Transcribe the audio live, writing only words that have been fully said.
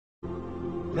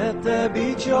Let there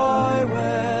be joy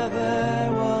where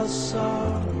there was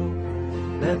sorrow.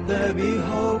 Let there be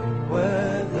hope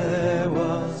where there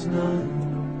was none.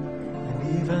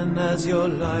 And even as your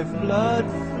lifeblood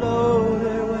flowed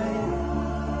away,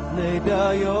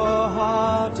 Neda, your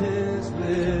heart is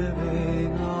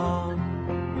living on.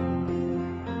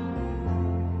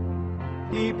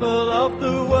 People of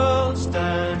the world,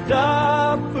 stand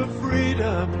up for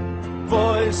freedom.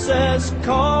 Voices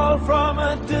call from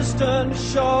a distant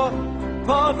shore,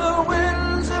 for the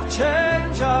winds of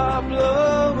change are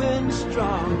blowing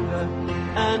stronger,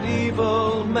 and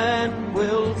evil men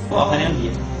will fall.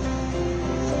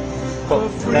 For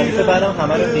freedom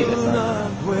will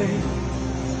not wait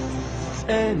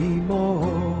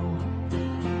anymore.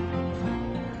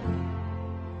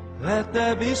 Let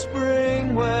there be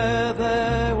spring where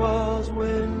there was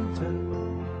winter.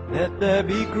 Let there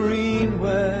be green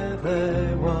where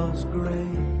there was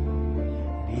gray.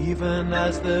 Even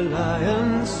as the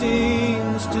lion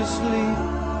seems to sleep,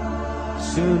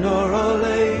 sooner or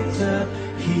later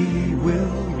he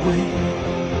will wake.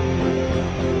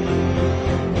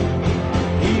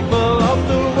 People of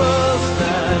the world,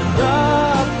 stand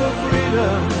up for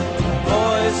freedom.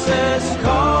 Voices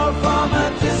call from a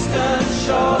distant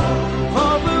shore,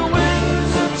 for the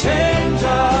winds of change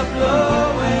are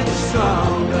blowing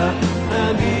stronger,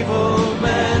 and evil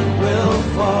men will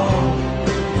fall.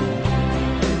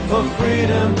 For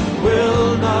freedom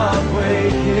will not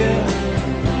wait here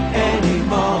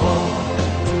anymore.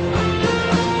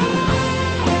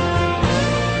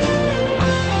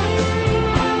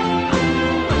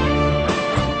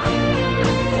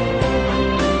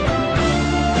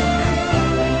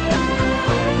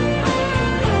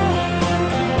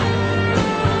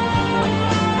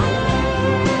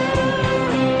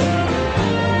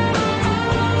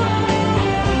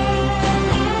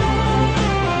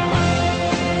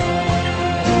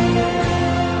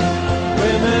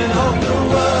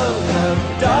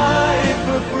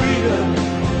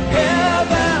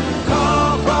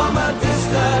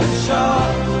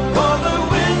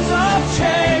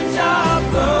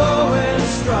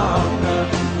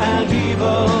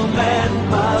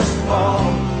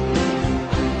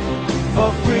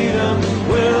 For freedom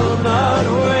will not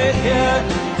wait here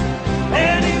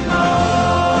anymore.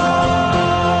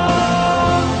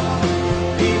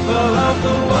 People of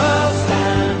the world,